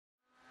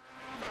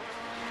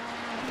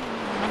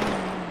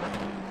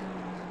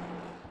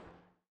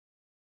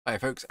Hi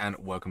folks, and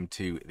welcome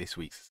to this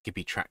week's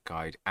Skippy track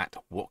guide at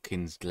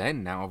Watkins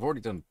Glen. Now I've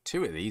already done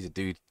two of these, I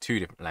do two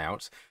different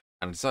layouts,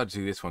 and I decided to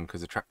do this one because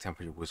the track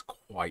temperature was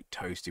quite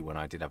toasty when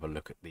I did have a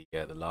look at the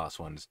last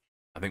ones.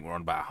 I think we're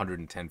on about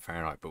 110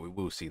 Fahrenheit, but we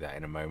will see that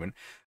in a moment.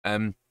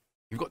 You've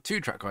got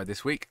two track guide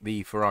this week,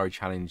 the Ferrari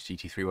Challenge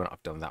GT3 one.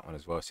 I've done that one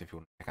as well, so if you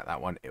want to check out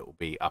that one, it will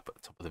be up at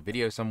the top of the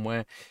video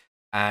somewhere.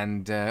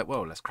 And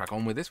well, let's crack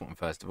on with this one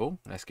first of all.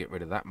 Let's get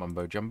rid of that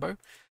mumbo jumbo.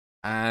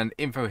 And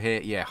info here,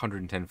 yeah,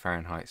 110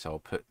 Fahrenheit, so I'll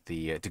put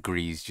the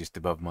degrees just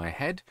above my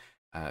head.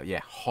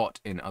 Yeah, hot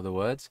in other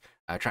words.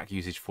 Track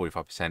usage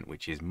 45%,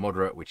 which is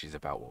moderate, which is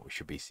about what we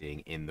should be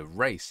seeing in the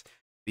race.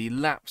 The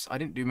laps, I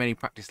didn't do many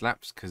practice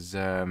laps because,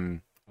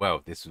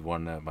 well, this was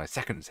one of my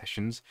second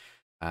sessions.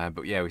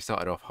 But yeah, we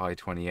started off high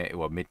 28,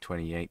 well, mid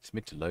 28s,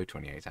 mid to low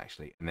 28s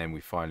actually, and then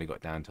we finally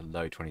got down to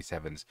low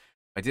 27s.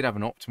 I did have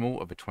an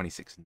optimal of a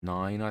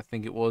 26.9, I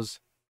think it was,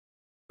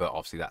 but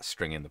obviously that's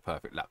stringing the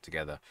perfect lap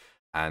together.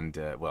 And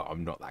well,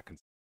 I'm not that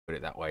concerned, put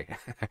it that way.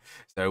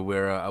 So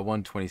we're a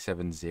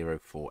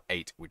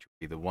 1:27.048, which would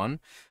be the one.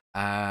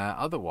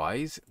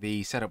 Otherwise,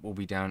 the setup will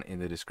be down in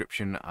the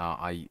description.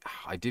 I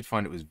did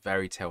find it was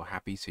very tail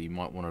happy, so you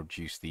might want to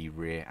reduce the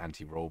rear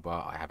anti-roll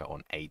bar. I have it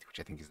on 8,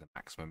 which I think is the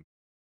maximum.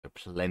 So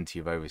plenty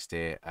of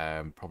oversteer.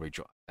 Probably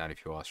drop it down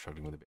if you are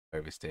struggling with a bit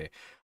of oversteer.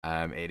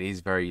 It is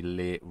very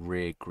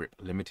rear grip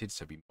limited,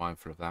 so be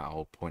mindful of that.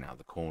 I'll point out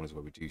the corners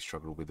where we do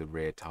struggle with the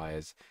rear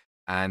tires.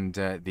 And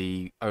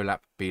the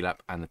OLAP,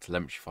 BLAP, and the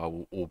telemetry file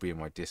will all be in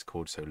my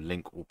Discord, so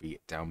link will be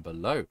down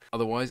below.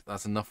 Otherwise,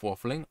 that's enough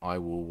waffling. I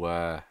will,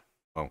 well,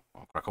 I'll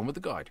crack on with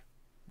the guide.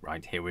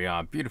 Right, here we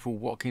are, beautiful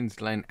Watkins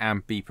Glen,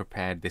 and be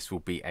prepared, this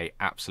will be a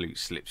absolute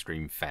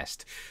slipstream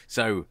fest.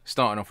 So,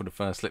 starting off with the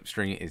first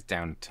slipstream is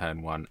down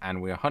turn 1,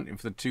 and we are hunting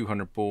for the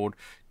 200 board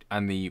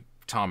and the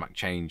tarmac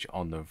change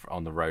on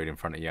the road in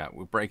front of you.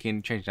 We'll brake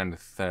in, change down to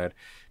third,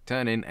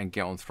 turn in and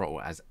get on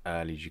throttle as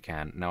early as you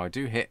can. Now I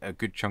do hit a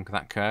good chunk of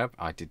that curb.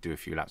 I did do a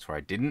few laps where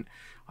I didn't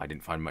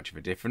find much of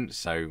a difference,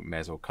 so may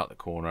as well cut the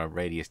corner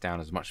radius down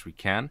as much as we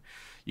can.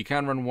 You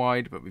can run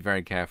wide, but be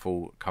very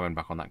careful coming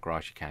back on that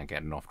grass. You can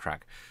get an off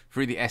track.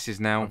 Through the S's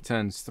now,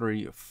 turns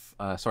 2,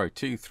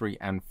 3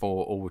 and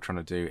 4, all we're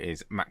trying to do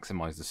is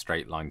maximize the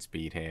straight line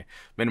speed here,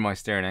 minimize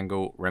steering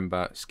angle.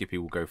 Remember, Skippy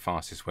will go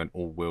fastest when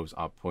all wheels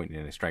are pointing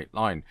in a straight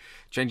line.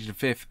 Changing to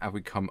 5th as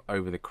we come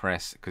over the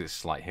crest, because it's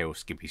slight hill,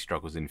 Skippy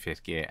struggles in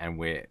 5th gear, and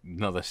we're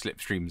another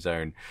slipstream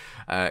zone.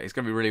 It's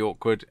going to be really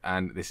awkward,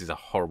 and this is a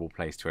horrible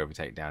place to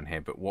overtake down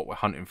here, but what we're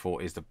hunting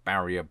for is the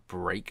barrier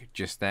break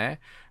just there.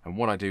 And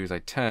what I do is I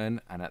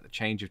turn, and at the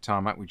change of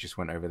tarmac we just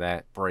went over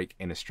there, brake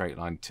in a straight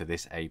line to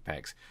this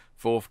apex.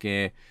 4th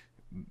gear,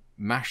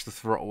 mash the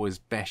throttle as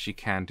best you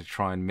can to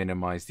try and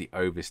minimize the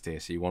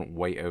oversteer, so you want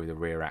weight over the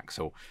rear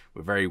axle.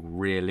 We're very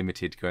rear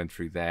limited going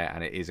through there,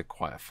 and it is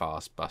quite a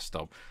fast bus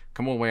stop.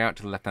 Come all the way out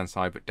to the left hand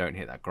side, but don't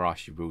hit that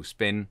grass, you will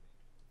spin.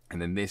 And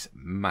then this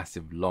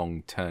massive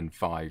long turn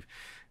 5,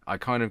 I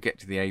kind of get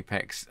to the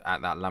apex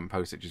at that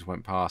lamppost that just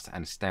went past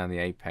and stay on the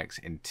apex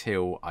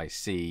until I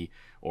see,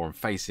 or I'm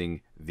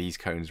facing these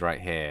cones right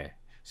here.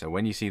 So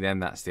when you see them,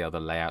 that's the other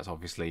layouts.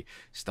 Obviously,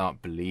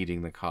 start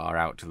bleeding the car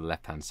out to the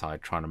left-hand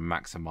side, trying to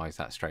maximize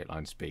that straight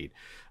line speed.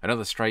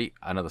 Another straight,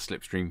 another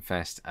slipstream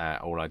fest.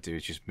 All I do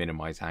is just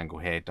minimize angle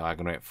here,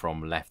 diagonal it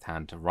from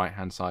left-hand to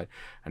right-hand side,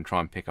 and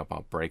try and pick up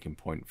our braking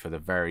point for the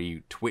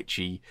very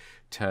twitchy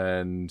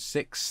turn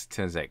 6,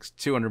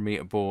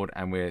 200-meter board,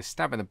 and we're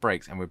stabbing the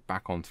brakes and we're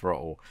back on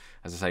throttle.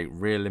 As I say,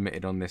 rear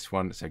limited on this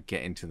one, so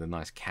get into the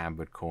nice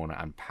cambered corner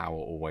and power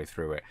all the way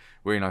through it.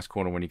 Really nice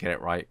corner when you get it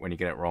right. When you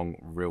get it wrong,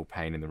 real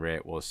pain in the rear.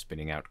 It was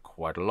spinning out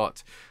quite a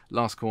lot.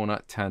 Last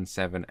corner, turn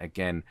 7,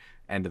 again,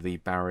 end of the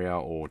barrier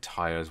or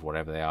tires,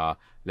 whatever they are.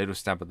 Little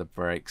stab of the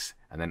brakes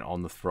and then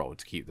on the throttle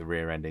to keep the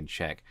rear end in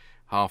check.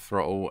 Half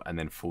throttle and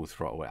then full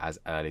throttle as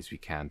early as we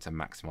can to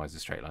maximize the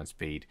straight line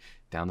speed.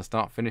 Down the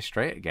start finish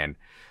straight again.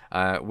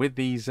 With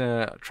these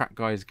track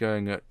guys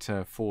going at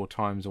 4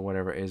 times or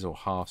whatever it is, or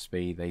half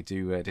speed, they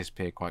do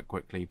disappear quite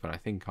quickly, but I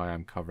think I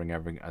am covering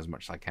everything as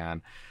much as I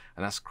can,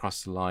 and that's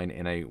crossed the line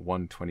in a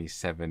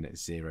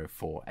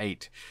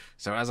 1:27.048.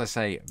 So as I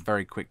say,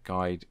 very quick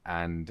guide,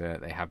 and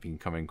they have been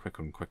coming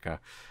quicker and quicker,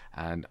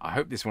 and I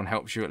hope this one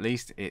helps you at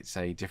least. It's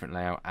a different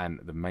layout, and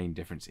the main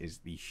difference is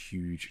the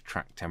huge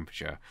track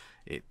temperature.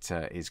 It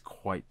is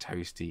quite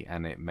toasty,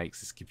 and it makes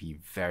the Skippy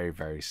very,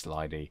 very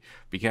slidey.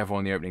 Be careful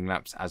on the opening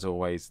laps. As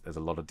always, there's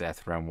a lot of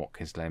death around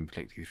Watkins Glen,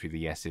 particularly through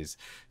the Esses.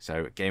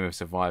 So game of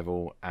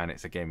survival, and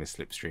it's a game of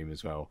slipstream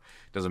as well.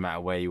 Doesn't matter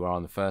where you are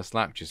on the first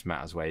lap, just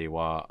matters where you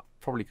are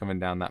probably coming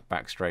down that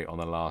back straight on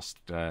the last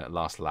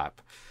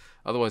lap.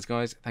 Otherwise,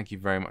 guys, thank you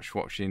very much for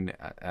watching.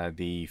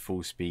 The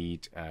full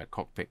speed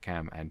cockpit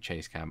cam and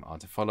chase cam are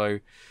to follow.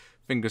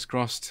 Fingers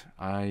crossed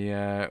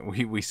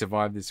we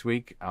survived this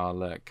week.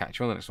 I'll catch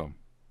you on the next one.